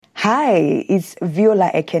Hi, it's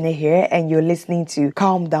Viola Ekene here, and you're listening to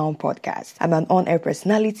Calm Down Podcast. I'm an on-air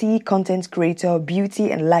personality, content creator,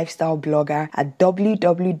 beauty and lifestyle blogger at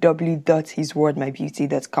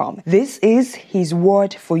www.hiswordmybeauty.com. This is His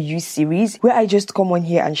Word for You series, where I just come on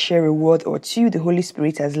here and share a word or two the Holy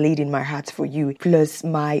Spirit has laid in my heart for you, plus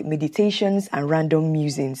my meditations and random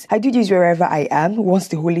musings. I do this wherever I am, once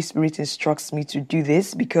the Holy Spirit instructs me to do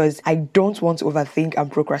this, because I don't want to overthink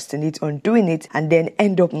and procrastinate on doing it and then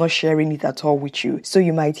end up not sharing it at all with you. So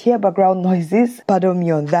you might hear background noises. Pardon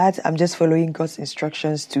me on that. I'm just following God's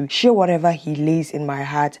instructions to share whatever He lays in my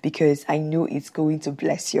heart, because I know it's going to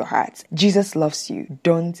bless your heart. Jesus loves you.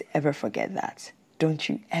 Don't ever forget that. Don't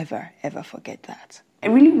you ever forget that. I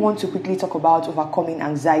really want to quickly talk about overcoming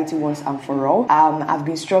anxiety once and for all. I've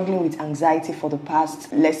been struggling with anxiety for the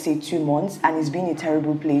past, let's say, 2 months, and it's been a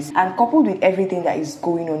terrible place. And coupled with everything that is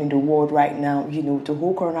going on in the world right now, the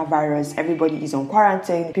whole coronavirus, everybody is on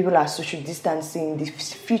quarantine, people are social distancing, the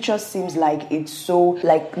future seems like it's so,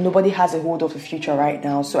 like nobody has a hold of the future right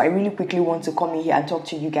now. So I really quickly want to come in here and talk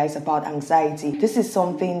to you guys about anxiety. This is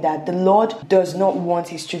something that the Lord does not want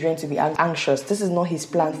His children to be anxious. This is not His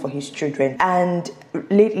plan for His children. And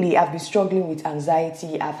lately, I've been struggling with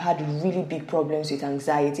anxiety. I've had really big problems with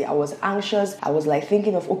anxiety. I was anxious. I was like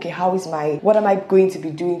thinking of, what am I going to be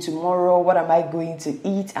doing tomorrow? What am I going to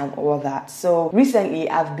eat and all that? So recently,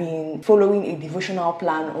 I've been following a devotional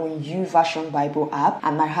plan on YouVersion Bible app,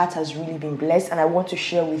 and my heart has really been blessed. And I want to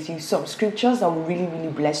share with you some scriptures that will really,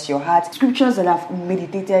 really bless your heart. Scriptures that I've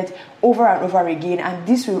meditated over and over again, and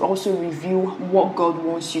this will also reveal what God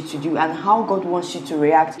wants you to do and how God wants you to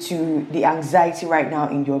react to the anxiety right now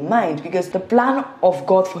in your mind, because the plan of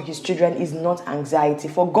God for His children is not anxiety.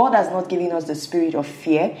 For God has not given us the spirit of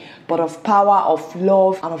fear, but of power, of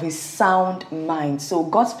love, and of a sound mind. So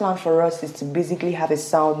God's plan for us is to basically have a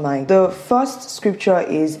sound mind. The first scripture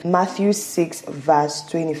is Matthew 6 verse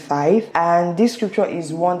 25, and this scripture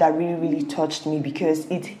is one that really, really touched me, because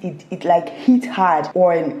it like hit hard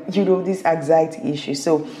on this anxiety issue.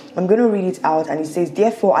 So I'm going to read it out, and it says,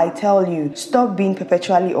 "Therefore I tell you, stop being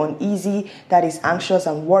perpetually uneasy, that is anxious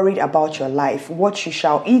and worried about your life, what you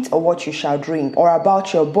shall eat or what you shall drink, or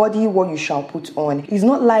about your body, what you shall put on. Is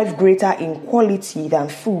not life greater in quality than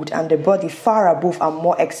food, and the body far above and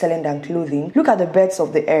more excellent than clothing? Look at the birds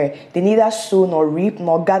of the air. They neither sow nor reap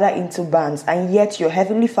nor gather into barns, and yet your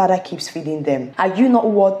heavenly Father keeps feeding them. Are you not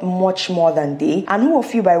worth much more than they? And who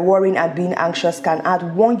of you, by worrying and being anxious, can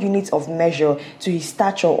add 1 unit of measure to his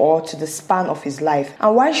stature or to the span of his life?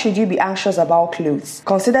 And why should you be anxious about clothes?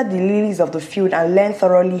 Consider the lilies of the field and learn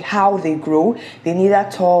thoroughly how they grow. They neither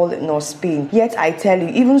toil nor spin. Yet I tell you,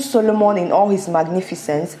 even Solomon in all his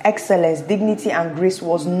magnificence, excellence, dignity, and grace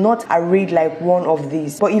was not arrayed like one of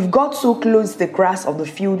these. But if God so clothes the grass of the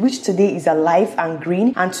field, which today is alive and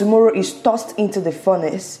green, and tomorrow is tossed into the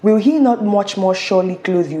furnace, will He not much more surely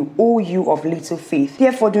clothe you, O you of little faith?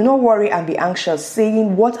 Therefore do not worry and be anxious,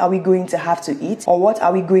 saying, what are we going to have to eat? Or what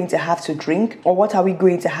are we going to have to drink? Or what are we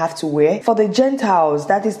going to have to wear? For the Gentiles,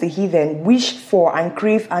 that is the heathen, wish for and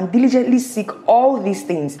crave and diligently seek all these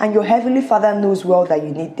things, and your heavenly Father knows well that you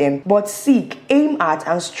need them. But seek, aim at,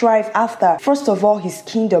 and strive after, first of all, His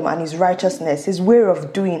kingdom and His righteousness, His way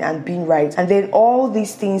of doing and being right, and then all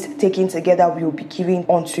these things taken together will be given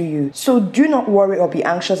unto you. So do not worry or be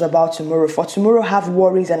anxious about tomorrow, for tomorrow have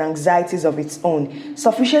worries and anxieties of its own.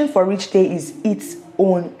 Sufficient for each day is its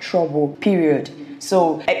own trouble, period.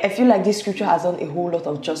 So I feel like this scripture has done a whole lot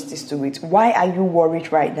of justice to it. Why are you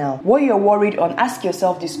worried right now? What you're worried on, ask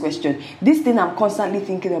yourself this question. This thing I'm constantly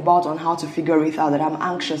thinking about on how to figure it out, that I'm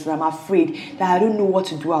anxious, that I'm afraid, that I don't know what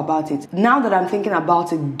to do about it. Now that I'm thinking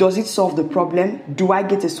about it, does it solve the problem? Do I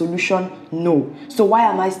get a solution? No. So why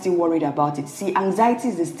am I still worried about it? See, anxiety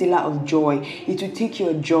is the stealer of joy. It will take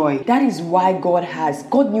your joy. That is why God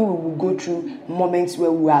knew we would go through moments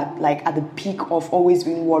where we are like at the peak of always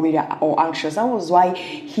being worried or anxious. That was why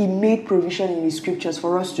He made provision in His scriptures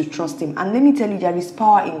for us to trust Him. And let me tell you, there is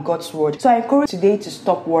power in God's word. So I encourage you today to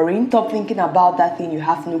stop worrying, stop thinking about that thing you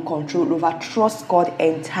have no control over. Trust God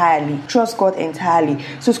entirely. Trust God entirely.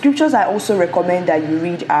 So scriptures I also recommend that you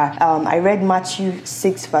read are, I read Matthew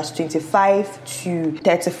 6 verse 25 to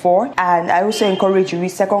 34, and I also encourage you to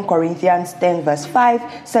read 2 Corinthians 10 verse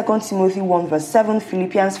 5, 2 Timothy 1 verse 7,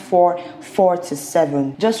 Philippians 4 to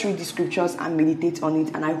 7. Just read the scriptures and meditate on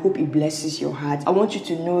it, and I hope it blesses your heart. I want you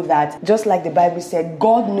to know that, just like the Bible said,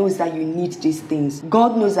 God knows that you need these things.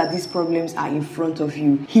 God knows that these problems are in front of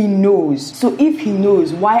you. He knows. So if He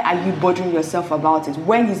knows, why are you bothering yourself about it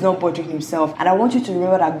when He's not bothering Himself? And I want you to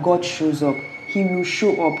remember that God shows up. he will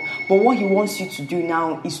show up. But what he wants you to do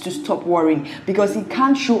now is to stop worrying, because he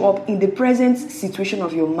can't show up in the present situation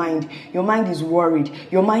of your mind. Your mind is worried.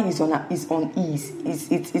 Your mind is on ease.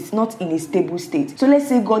 It's not in a stable state. So let's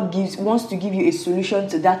say God wants to give you a solution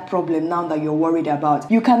to that problem now that you're worried about.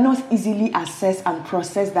 You cannot easily assess and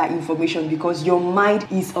process that information because your mind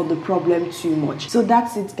is on the problem too much. So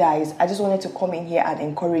that's it, guys. I just wanted to come in here and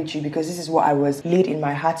encourage you because this is what I was laid in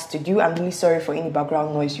my heart to do. I'm really sorry for any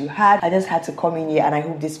background noise you had. I just had to come in here, and I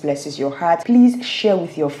hope this blesses your heart. Please share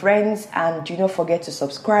with your friends, and do not forget to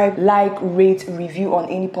subscribe, like, rate, review on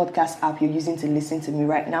any podcast app you're using to listen to me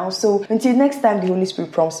right now. So until next time the Holy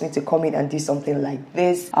Spirit prompts me to come in and do something like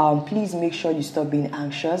this, please make sure you stop being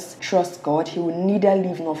anxious. Trust God. He will neither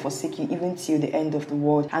leave nor forsake you even till the end of the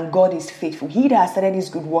world. And God is faithful. He that has started this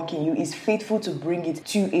good work in you is faithful to bring it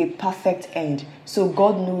to a perfect end. So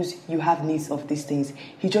God knows you have needs of these things.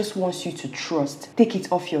 He just wants you to trust. Take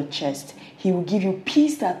it off your chest. He will give you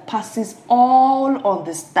peace that passes all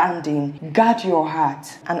understanding. Guard your heart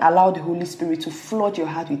and allow the Holy Spirit to flood your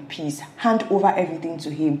heart with peace. Hand over everything to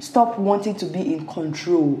Him. Stop wanting to be in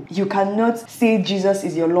control. You cannot say Jesus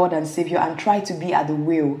is your Lord and Savior and try to be at the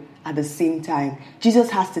wheel at the same time.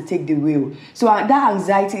 Jesus has to take the wheel. So that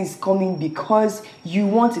anxiety is coming because you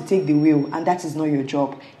want to take the wheel, and that is not your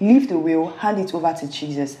job. Leave the wheel, hand it over to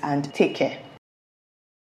Jesus, and take care.